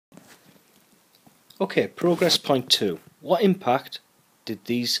Okay, progress point 2. What impact did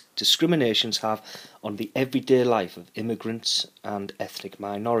these discriminations have on the everyday life of immigrants and ethnic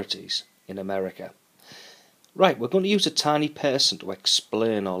minorities in America? Right, we're going to use a tiny person to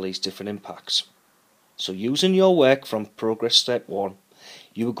explain all these different impacts. So using your work from progress step 1,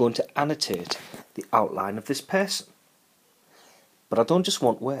 you are going to annotate the outline of this person. But I don't just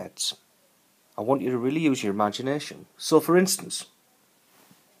want words. I want you to really use your imagination. So for instance,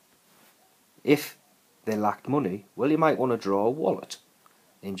 if they lacked money, well, you might want to draw a wallet,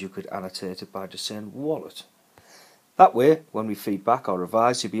 and you could annotate it by just saying wallet. That way, when we feed back or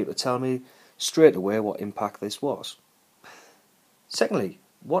revise, you'll be able to tell me straight away what impact this was. Secondly,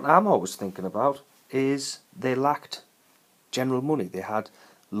 what I'm always thinking about is they lacked general money. They had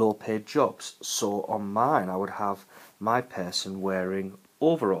low paid jobs. So on mine, I would have my person wearing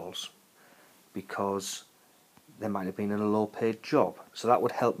overalls because they might have been in a low paid job. So that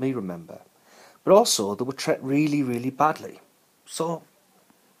would help me remember. But also, they were treated really, really badly. So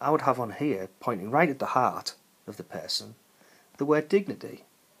I would have on here, pointing right at the heart of the person, the word dignity.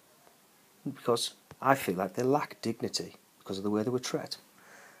 Because I feel like they lack dignity because of the way they were treated.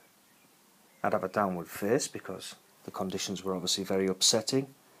 I'd have a downward face because the conditions were obviously very upsetting.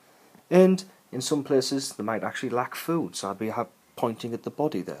 And in some places, they might actually lack food, so I'd be pointing at the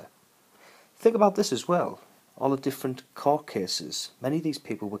body there. Think about this as well. All the different court cases, many of these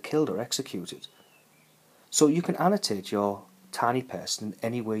people were killed or executed. So you can annotate your tiny person in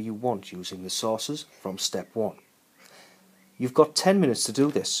any way you want using the sources from step 1. You've got 10 minutes to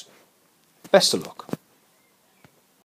do this. Best of luck.